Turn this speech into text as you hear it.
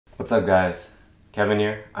What's up, guys? Kevin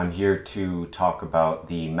here. I'm here to talk about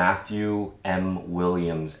the Matthew M.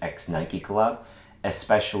 Williams x Nike collab,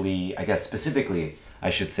 especially, I guess specifically,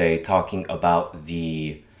 I should say, talking about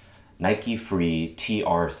the Nike Free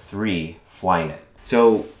TR3 Flyknit.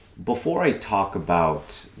 So before I talk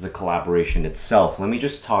about the collaboration itself, let me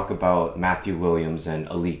just talk about Matthew Williams and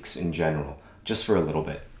Alix in general, just for a little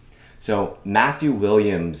bit. So Matthew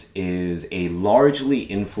Williams is a largely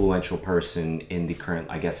influential person in the current,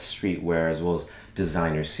 I guess, streetwear as well as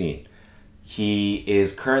designer scene. He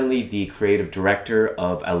is currently the creative director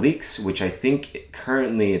of Alix, which I think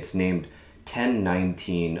currently it's named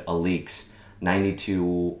 1019 Alix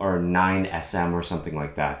 92 or 9SM or something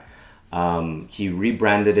like that. He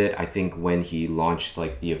rebranded it, I think, when he launched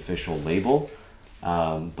like the official label.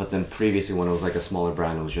 But then previously when it was like a smaller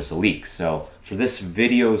brand, it was just Alix. So for this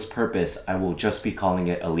video's purpose, I will just be calling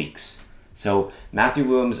it Alix. So Matthew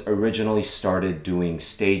Williams originally started doing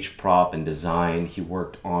stage prop and design. He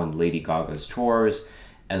worked on Lady Gaga's tours,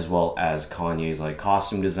 as well as Kanye's like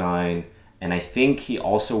costume design. And I think he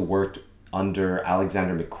also worked under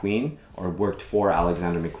Alexander McQueen, or worked for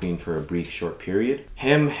Alexander McQueen for a brief short period.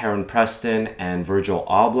 Him, Heron Preston, and Virgil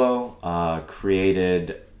Abloh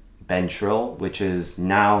created Ben Trill, which is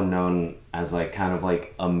now known as like kind of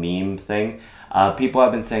like a meme thing. People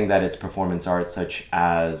have been saying that it's performance art, such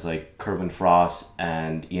as like Kervin Frost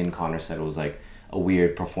and Ian Connor said it was like a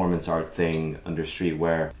weird performance art thing under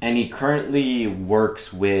streetwear. And he currently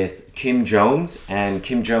works with Kim Jones, and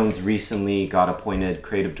Kim Jones recently got appointed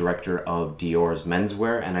creative director of Dior's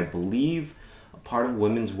menswear, and I believe a part of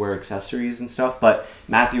women's wear accessories and stuff. But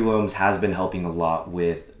Matthew Williams has been helping a lot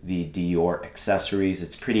with the Dior accessories.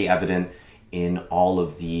 It's pretty evident in all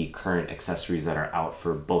of the current accessories that are out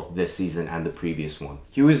for both this season and the previous one.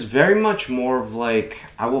 He was very much more of like,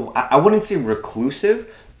 I wouldn't say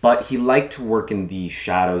reclusive, but he liked to work in the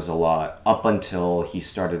shadows a lot up until he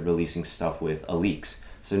started releasing stuff with Alix.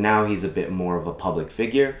 So now he's a bit more of a public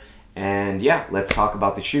figure. And yeah, let's talk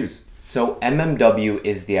about the shoes. So MMW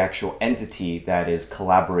is the actual entity that is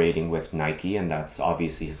collaborating with Nike, and that's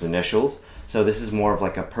obviously his initials. So this is more of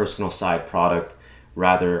like a personal side product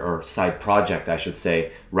rather, or side project I should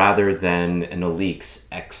say, rather than an Alix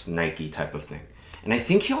x Nike type of thing. And I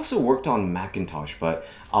think he also worked on Macintosh, but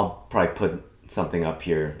I'll probably put something up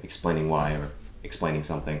here explaining why, or explaining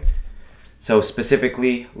something. So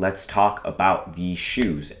specifically, let's talk about the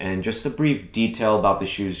shoes, and just a brief detail about the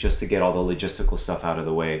shoes just to get all the logistical stuff out of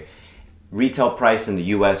the way. Retail price in the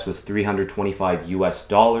US was $325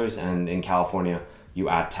 US, and in California you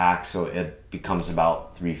add tax, so it becomes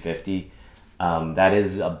about $350. That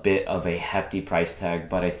is a bit of a hefty price tag,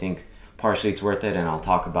 but I think partially it's worth it, and I'll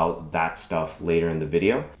talk about that stuff later in the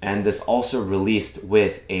video. And this also released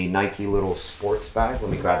with a Nike little sports bag. Let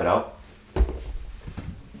me grab it out.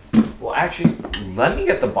 Well, actually, let me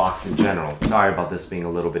get the box in general. Sorry about this being a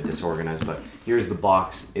little bit disorganized, but here's the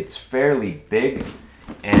box. It's fairly big,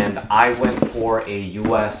 and I went for a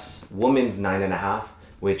US women's 9.5,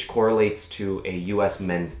 which correlates to a US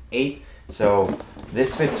men's 8. So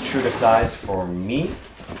this fits true to size for me.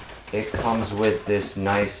 It comes with this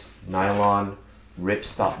nice nylon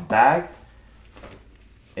ripstop bag.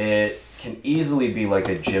 It can easily be like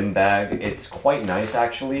a gym bag. It's quite nice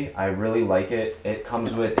actually. I really like it. It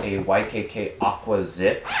comes with a YKK Aqua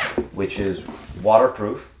Zip, which is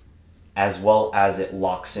waterproof, as well as it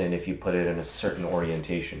locks in if you put it in a certain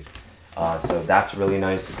orientation. So that's really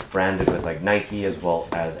nice. It's branded with like Nike as well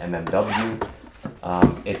as MMW.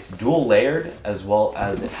 It's dual layered, as well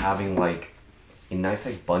as it having like a nice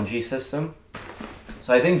like bungee system.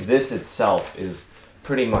 So I think this itself is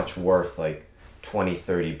pretty much worth like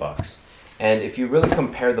 20-30 bucks. And if you really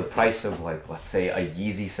compare the price of like, let's say a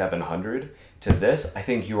Yeezy 700 to this, I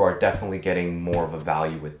think you are definitely getting more of a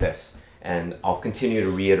value with this. And I'll continue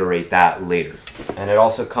to reiterate that later. And it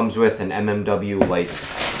also comes with an MMW like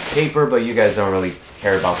paper, but you guys don't really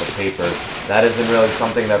care about the paper. That isn't really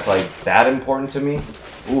something that's like that important to me.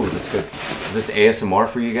 Ooh, this good. Is this ASMR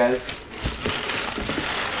for you guys?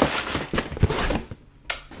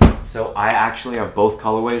 So I actually have both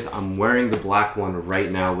colorways. I'm wearing the black one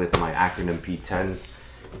right now with my acronym P10s,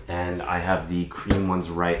 and I have the cream ones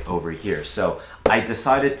right over here. So I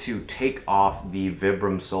decided to take off the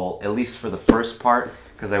Vibram sole, at least for the first part,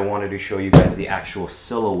 because I wanted to show you guys the actual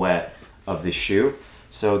silhouette of the shoe.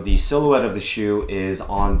 So the silhouette of the shoe is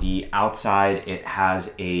on the outside. It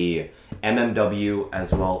has a MMW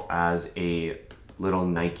as well as a little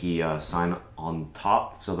Nike sign on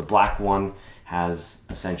top. So the black one has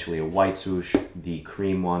essentially a white swoosh. The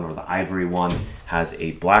cream one, or the ivory one, has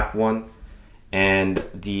a black one. And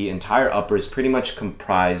the entire upper is pretty much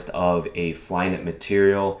comprised of a Flyknit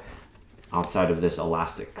material outside of this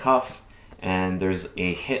elastic cuff. And there's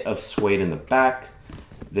a hit of suede in the back.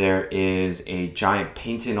 There is a giant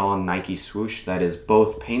painted on Nike swoosh that is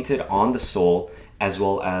both painted on the sole as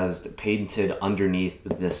well as painted underneath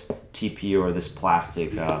this TP or this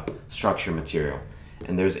plastic structure material.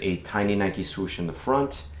 And there's a tiny Nike swoosh in the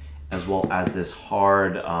front as well as this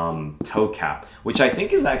hard toe cap, which I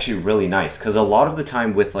think is actually really nice, because a lot of the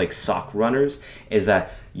time with like sock runners is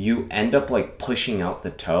that you end up like pushing out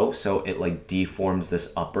the toe, so it like deforms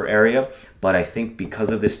this upper area. But I think because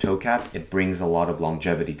of this toe cap, it brings a lot of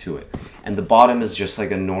longevity to it. And the bottom is just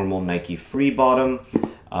like a normal Nike free bottom.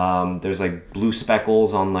 There's like blue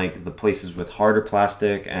speckles on like the places with harder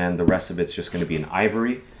plastic, and the rest of it's just going to be an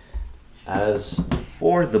ivory. As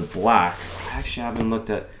for the black, I actually haven't looked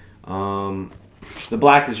at the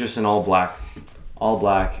black is just an all black,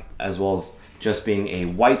 as well as just being a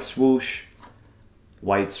white swoosh,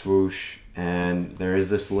 and there is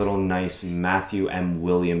this little nice Matthew M.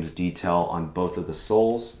 Williams detail on both of the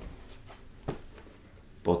soles.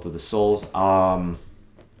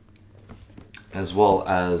 As well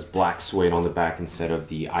as black suede on the back instead of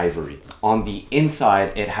the ivory. On the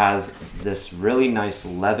inside, it has this really nice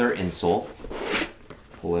leather insole.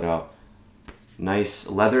 Pull it up. Nice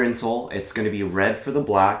leather insole. It's going to be red for the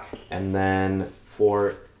black, and then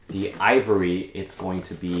for the ivory, it's going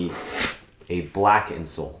to be a black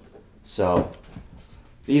insole. So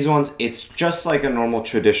these ones, it's just like a normal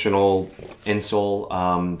traditional insole.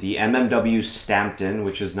 The MMW stamped in,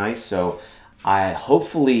 which is nice. So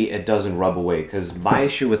hopefully it doesn't rub away, because my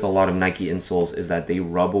issue with a lot of Nike insoles is that they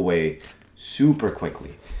rub away super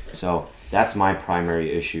quickly. So that's my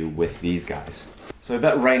primary issue with these guys. So I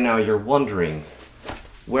bet right now you're wondering,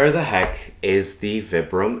 where the heck is the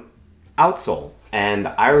Vibram outsole? And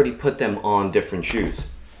I already put them on different shoes.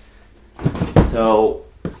 So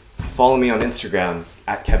follow me on Instagram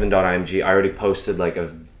at kevin.img. I already posted like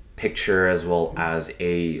a picture as well as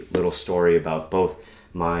a little story about both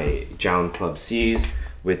my Jown Club C's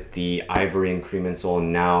with the ivory and cream insole,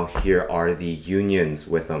 and now here are the unions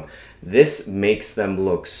with them. This makes them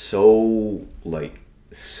look so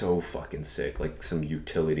fucking sick, like some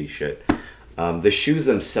utility shit. The shoes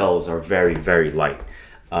themselves are very, very light.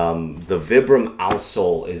 The Vibram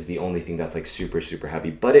outsole is the only thing that's like super, super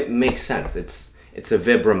heavy, but it makes sense. It's a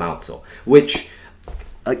Vibram outsole, which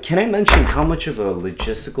can I mention how much of a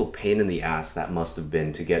logistical pain in the ass that must have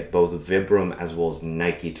been to get both Vibram as well as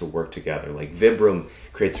Nike to work together? Like, Vibram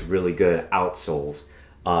creates really good outsoles.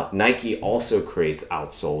 Nike also creates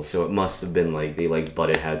outsoles, so it must have been like they like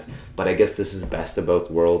butted heads. But I guess this is best of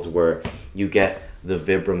both worlds, where you get the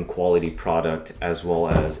Vibram quality product as well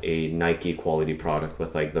as a Nike quality product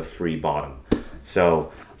with like the free bottom.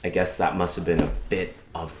 So I guess that must have been a bit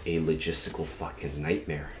of a logistical fucking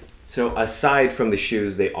nightmare. So aside from the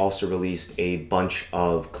shoes, they also released a bunch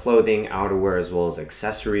of clothing, outerwear, as well as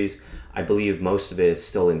accessories. I believe most of it is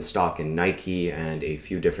still in stock in Nike and a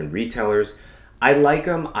few different retailers. I like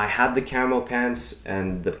them. I had the camo pants,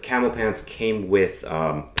 and the camo pants came with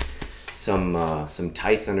some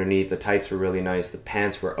tights underneath. The tights were really nice. The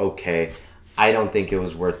pants were okay. I don't think it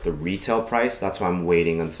was worth the retail price. That's why I'm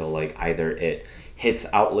waiting until like either it hits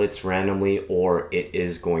outlets randomly or it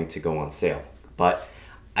is going to go on sale. But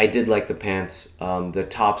I did like the pants. The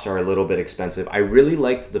tops are a little bit expensive. I really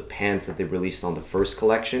liked the pants that they released on the first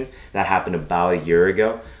collection. That happened about a year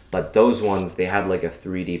ago. But those ones, they had like a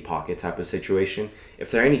 3D pocket type of situation.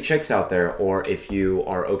 If there are any chicks out there, or if you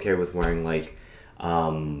are okay with wearing like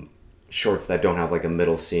shorts that don't have like a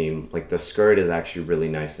middle seam, like the skirt is actually really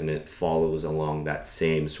nice, and it follows along that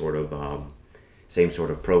same sort of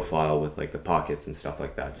profile with like the pockets and stuff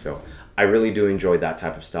like that. So I really do enjoy that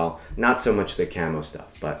type of style. Not so much the camo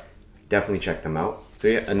stuff, but definitely check them out. So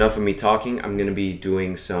yeah, enough of me talking. I'm gonna be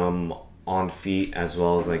doing some on feet as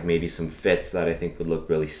well as like maybe some fits that I think would look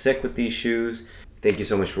really sick with these shoes. Thank you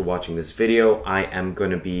so much for watching this video. I am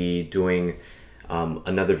gonna be doing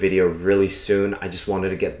another video really soon. I just wanted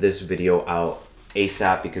to get this video out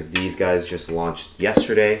ASAP because these guys just launched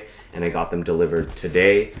yesterday and I got them delivered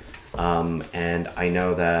today. And I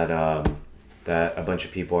know that that a bunch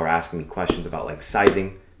of people are asking me questions about like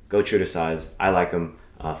sizing. Go true to size. I like them.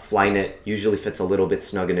 Flyknit usually fits a little bit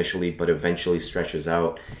snug initially, but eventually stretches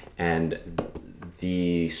out, and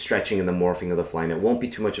the stretching and the morphing of the Flyknit won't be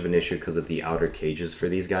too much of an issue because of the outer cages for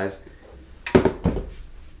these guys.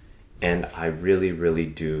 And I really, really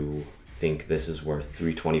do think this is worth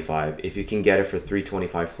 $325. If you can get it for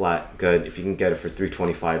 $325 flat, good. If you can get it for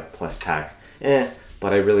 $325 plus tax,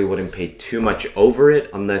 but I really wouldn't pay too much over it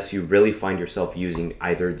unless you really find yourself using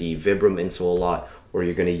either the Vibram insole a lot, or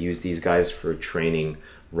you're going to use these guys for training,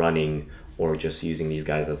 running, or just using these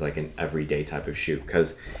guys as like an everyday type of shoe,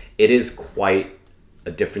 because it is quite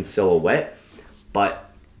a different silhouette.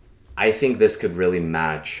 But I think this could really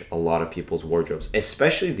match a lot of people's wardrobes,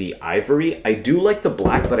 especially the ivory. I do like the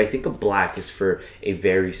black, but I think a black is for a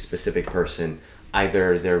very specific person.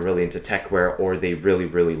 Either they're really into tech wear, or they really,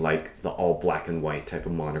 really like the all black and white type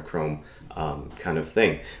of monochrome kind of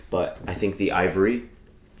thing. But I think the ivory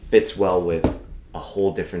fits well with a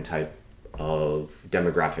whole different type of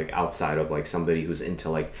demographic outside of like somebody who's into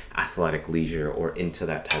like athletic leisure or into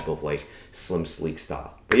that type of like slim, sleek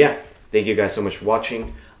style. But yeah, thank you guys so much for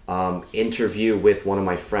watching. Interview with one of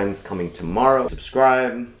my friends coming tomorrow.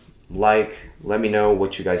 Subscribe, like, let me know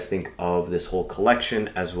what you guys think of this whole collection,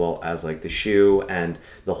 as well as like the shoe and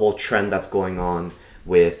the whole trend that's going on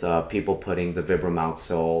with people putting the Vibram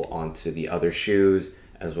outsole onto the other shoes,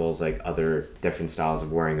 as well as like other different styles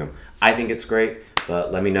of wearing them. I think it's great,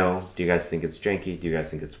 but let me know. Do you guys think it's janky? Do you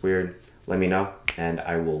guys think it's weird? Let me know, and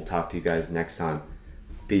I will talk to you guys next time.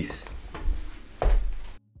 Peace.